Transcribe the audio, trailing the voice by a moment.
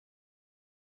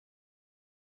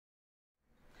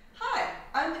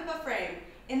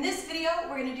In this video,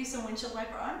 we're going to do some windshield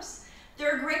wiper arms.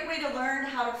 They're a great way to learn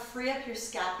how to free up your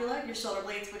scapula, your shoulder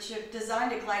blades, which are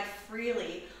designed to glide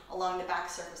freely along the back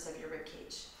surface of your rib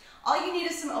cage. All you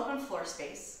need is some open floor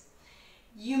space.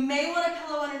 You may want a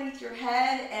pillow underneath your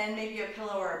head and maybe a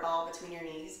pillow or a ball between your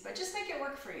knees, but just make it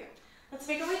work for you. Let's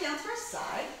make our way down to our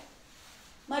side.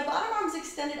 My bottom arm's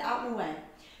extended out and away.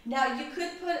 Now you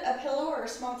could put a pillow or a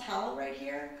small towel right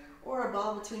here or a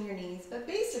ball between your knees, but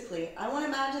basically I want to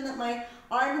imagine that my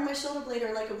arm and my shoulder blade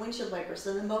are like a windshield wiper.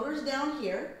 So the motor's down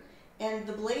here and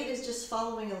the blade is just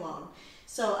following along.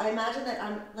 So I imagine that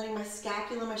I'm letting my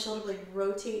scapula and my shoulder blade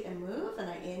rotate and move, and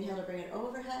I inhale to bring it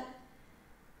overhead,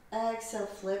 exhale,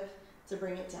 flip to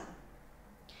bring it down.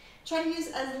 Try to use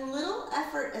as little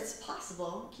effort as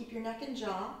possible. Keep your neck and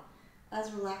jaw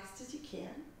as relaxed as you can.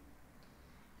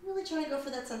 Really try to go for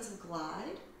that sense of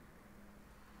glide.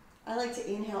 I like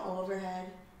to inhale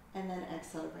overhead and then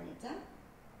exhale to bring it down.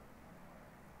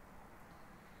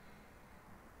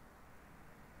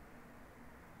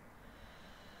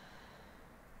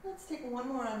 Let's take one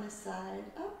more on this side.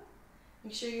 Up.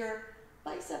 Make sure your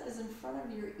bicep is in front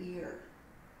of your ear.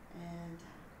 And down.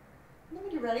 And then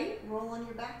when you're ready, roll on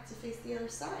your back to face the other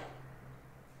side.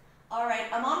 All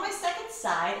right, I'm on my second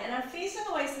side and I'm facing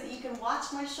away so that you can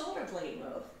watch my shoulder blade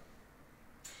move.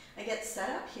 I get set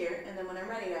up here, and then when I'm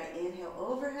ready, I inhale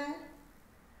overhead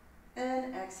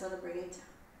and exhale to bring it down.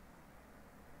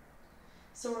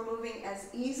 So we're moving as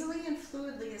easily and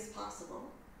fluidly as possible.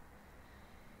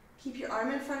 Keep your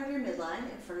arm in front of your midline,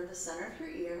 in front of the center of your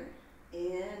ear.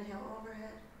 Inhale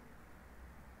overhead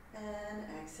and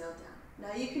exhale down.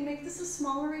 Now you can make this a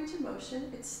smaller range of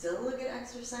motion. It's still a good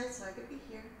exercise, so I could be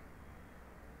here.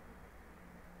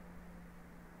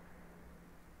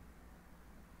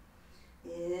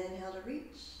 Inhale to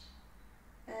reach,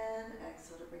 and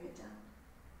exhale to bring it down.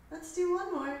 Let's do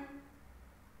one more.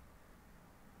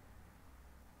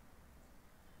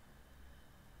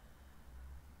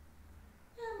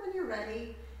 And when you're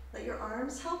ready, let your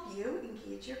arms help you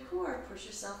engage your core. Push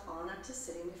yourself on up to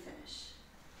sitting to finish.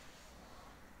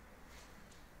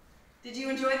 Did you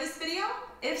enjoy this video?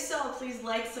 If so, please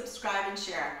like, subscribe, and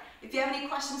share. If you have any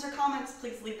questions or comments,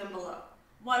 please leave them below.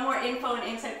 Want more info and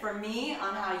insight from me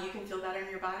on how you can feel better in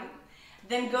your body?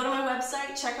 Then go to my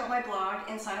website, check out my blog,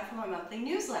 and sign up for my monthly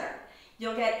newsletter.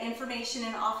 You'll get information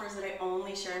and offers that I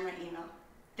only share in my email.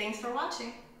 Thanks for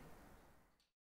watching.